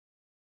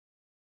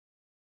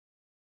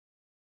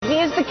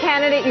a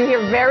candidate you hear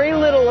very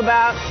little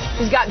about.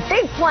 He's got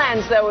big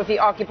plans, though, if he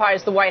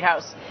occupies the White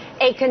House.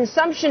 A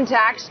consumption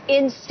tax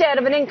instead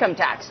of an income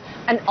tax,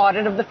 an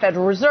audit of the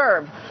Federal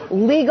Reserve,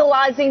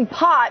 legalizing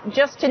pot,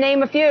 just to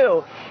name a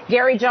few.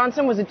 Gary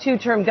Johnson was a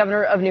two-term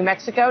governor of New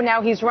Mexico.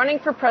 Now he's running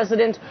for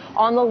president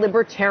on the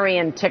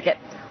Libertarian ticket.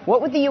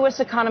 What would the U.S.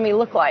 economy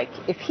look like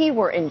if he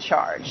were in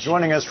charge?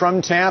 Joining us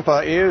from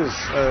Tampa is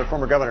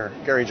former Governor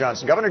Gary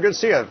Johnson. Governor, good to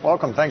see you.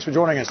 Welcome. Thanks for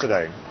joining us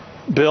today.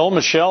 Bill,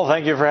 Michelle,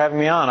 thank you for having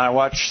me on. I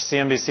watch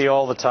CNBC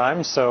all the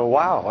time, so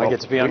wow, I get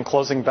to be on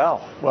Closing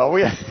Bell. Well,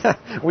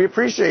 we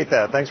appreciate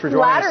that. Thanks for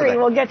joining us today. Flattery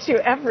will get you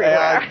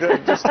everywhere.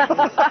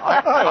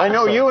 I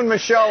know you and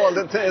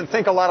Michelle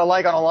think a lot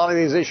alike on a lot of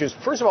these issues.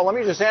 First of all, let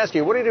me just ask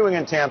you, what are you doing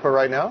in Tampa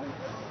right now?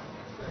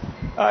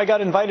 I got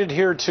invited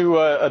here to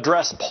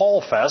address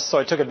Paul Fest, so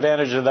I took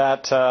advantage of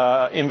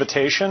that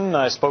invitation.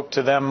 I spoke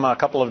to them a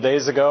couple of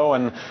days ago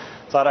and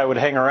thought I would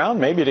hang around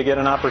maybe to get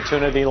an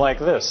opportunity like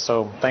this.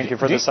 So thank you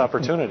for this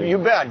opportunity. You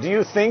bet. Do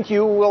you think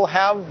you will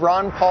have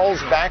Ron Paul's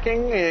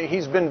backing?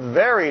 He's been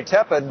very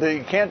tepid.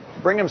 He can't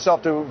bring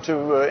himself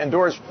to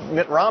endorse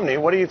Mitt Romney.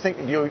 What do you think?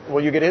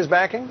 Will you get his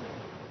backing?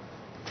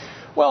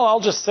 Well,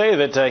 I'll just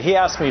say that he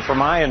asked me for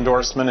my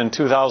endorsement in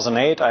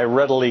 2008. I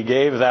readily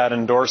gave that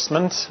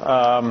endorsement.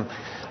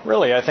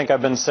 Really, I think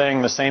I've been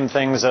saying the same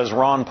things as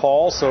Ron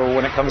Paul. So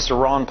when it comes to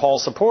Ron Paul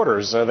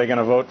supporters, are they going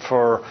to vote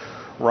for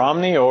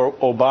Romney or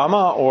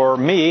Obama or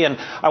me? And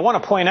I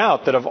want to point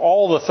out that of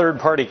all the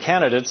third-party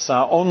candidates,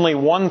 only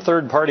one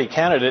third-party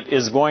candidate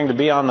is going to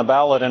be on the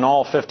ballot in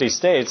all 50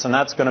 states, and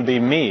that's going to be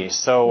me.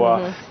 So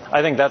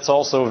I think that's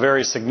also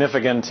very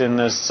significant in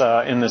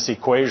this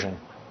equation.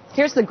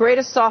 Here's the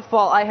greatest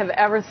softball I have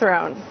ever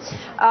thrown.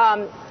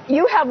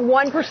 You have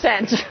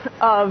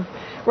 1% of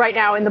right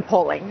now in the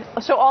polling,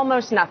 so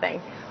almost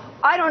nothing.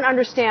 I don't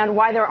understand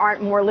why there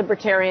aren't more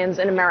libertarians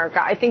in America.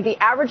 I think the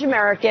average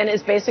American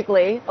is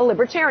basically a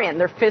libertarian.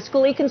 They're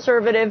fiscally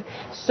conservative,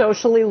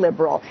 socially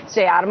liberal.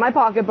 Stay out of my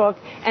pocketbook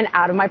and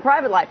out of my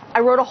private life.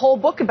 I wrote a whole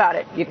book about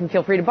it. You can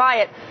feel free to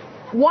buy it.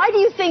 Why do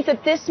you think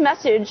that this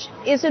message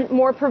isn't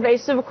more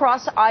pervasive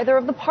across either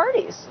of the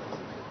parties?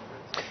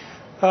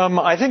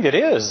 I think it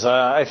is.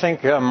 I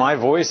think my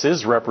voice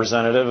is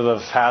representative of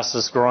the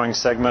fastest growing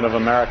segment of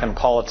American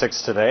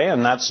politics today,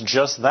 and that's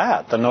just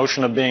that. The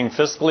notion of being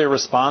fiscally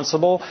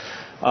responsible,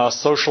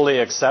 socially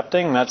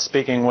accepting, that's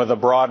speaking with a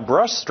broad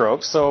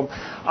brushstroke. So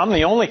I'm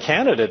the only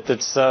candidate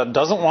that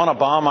doesn't want to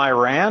bomb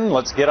Iran.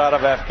 Let's get out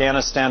of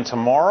Afghanistan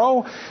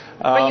tomorrow.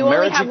 But you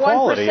only have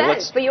equality.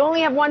 1%. But you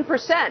only have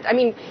 1%. I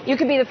mean, you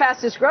could be the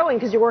fastest growing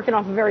because you're working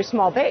off a very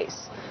small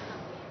base.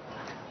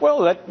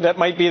 Well, that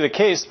might be the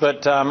case,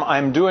 but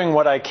I'm doing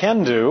what I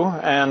can do,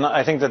 and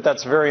I think that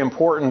that's very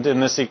important in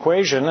this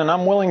equation, and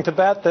I'm willing to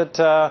bet that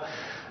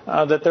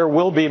that there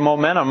will be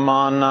momentum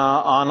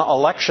on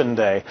election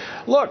day.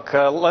 Look,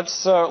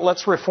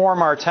 let's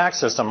reform our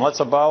tax system. Let's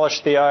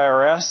abolish the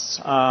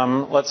IRS.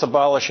 Let's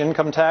abolish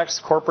income tax,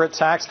 corporate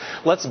tax.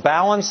 Let's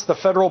balance the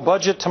federal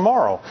budget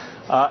tomorrow.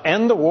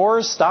 End the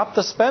wars, stop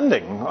the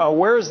spending.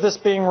 Where is this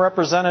being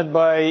represented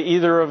by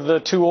either of the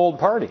two old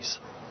parties?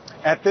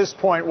 At this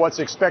point, what's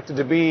expected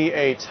to be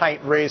a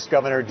tight race,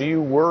 Governor, do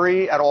you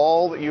worry at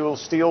all that you will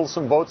steal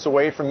some votes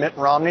away from Mitt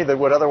Romney that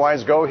would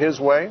otherwise go his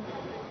way?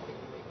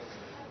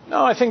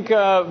 No, I think,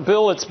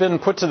 Bill, it's been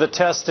put to the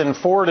test in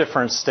 4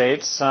 different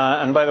states.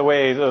 And by the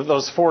way,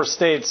 those 4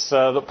 states,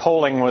 the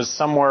polling was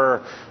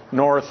somewhere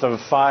north of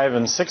 5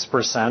 and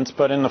 6%.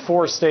 But in the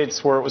 4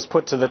 states where it was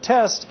put to the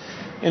test,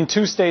 in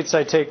 2 states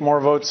I take more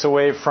votes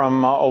away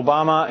from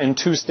Obama. In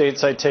 2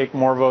 states I take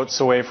more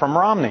votes away from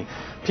Romney.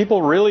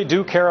 People really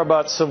do care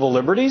about civil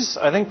liberties.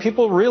 I think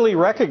people really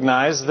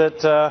recognize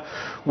that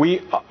we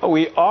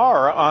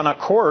are on a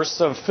course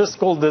of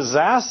fiscal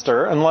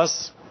disaster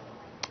unless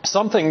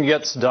something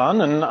gets done.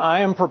 And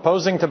I am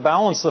proposing to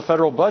balance the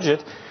federal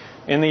budget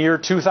in the year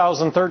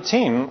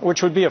 2013,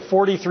 which would be a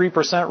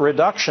 43%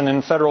 reduction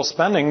in federal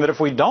spending that if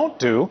we don't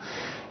do,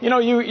 you know,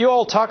 you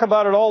all talk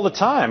about it all the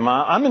time.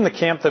 I'm in the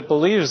camp that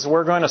believes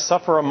we're going to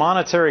suffer a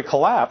monetary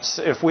collapse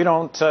if we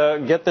don't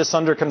get this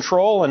under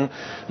control, and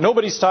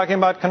nobody's talking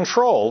about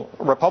control.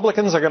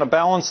 Republicans are going to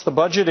balance the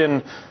budget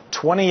in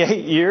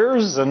 28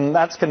 years, and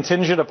that's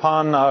contingent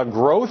upon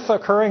growth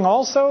occurring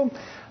also.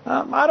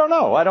 I don't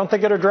know. I don't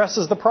think it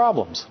addresses the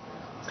problems.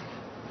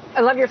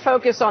 I love your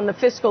focus on the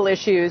fiscal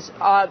issues,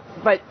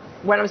 but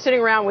when I'm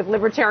sitting around with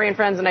libertarian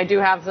friends, and I do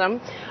have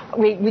them,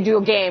 we do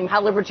a game. How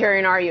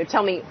libertarian are you?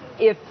 Tell me,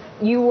 if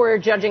you were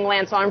judging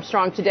Lance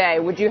Armstrong today,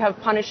 would you have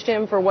punished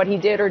him for what he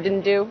did or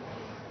didn't do?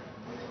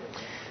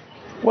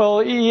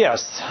 Well,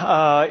 yes.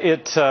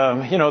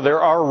 You know,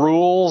 there are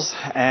rules,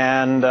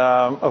 and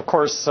of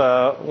course,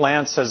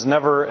 Lance has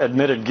never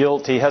admitted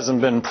guilt. He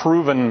hasn't been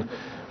proven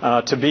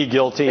to be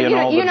guilty in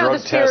all the drug tests. You know the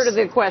spirit of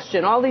the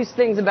question. All these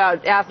things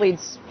about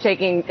athletes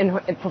taking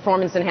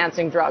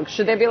performance-enhancing drugs.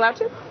 Should they be allowed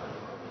to?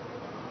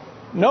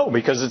 No,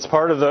 because it's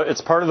part of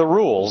the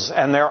rules,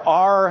 and there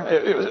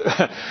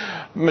are.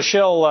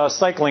 Michelle,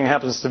 cycling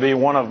happens to be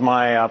one of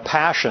my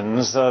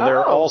passions. There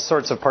are all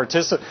sorts of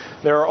participants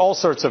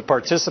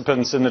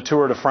in the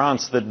Tour de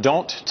France that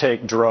don't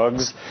take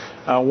drugs.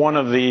 One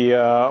of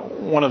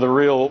the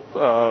real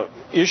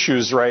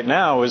issues right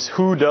now is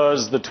who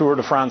does the Tour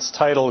de France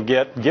title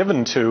get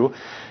given to.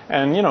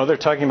 And, they're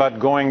talking about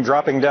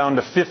dropping down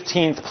to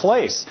 15th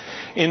place.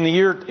 In the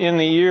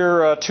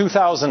year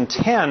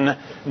 2010,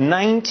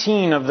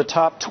 19 of the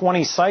top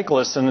 20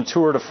 cyclists in the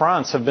Tour de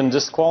France have been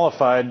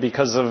disqualified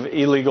because of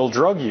illegal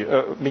drug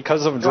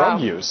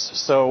use.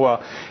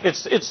 So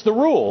it's the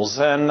rules,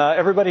 and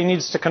everybody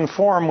needs to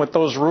conform with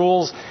those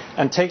rules.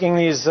 And taking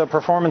these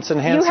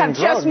performance-enhancing drugs,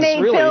 you have just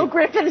made Bill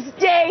Griffin's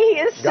day. He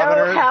is so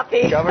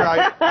happy.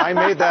 Governor, I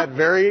made that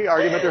very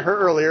argument to her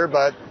earlier,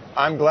 but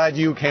I'm glad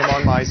you came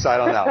on my side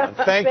on that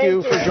one. Thank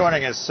you for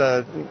joining us.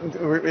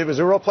 It was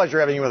a real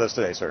pleasure having you with us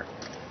today, sir.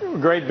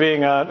 Great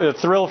being a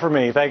thrill for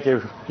me. Thank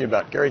you. You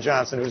bet. Gary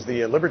Johnson, who's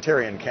the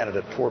Libertarian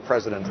candidate for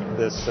president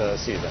this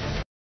season.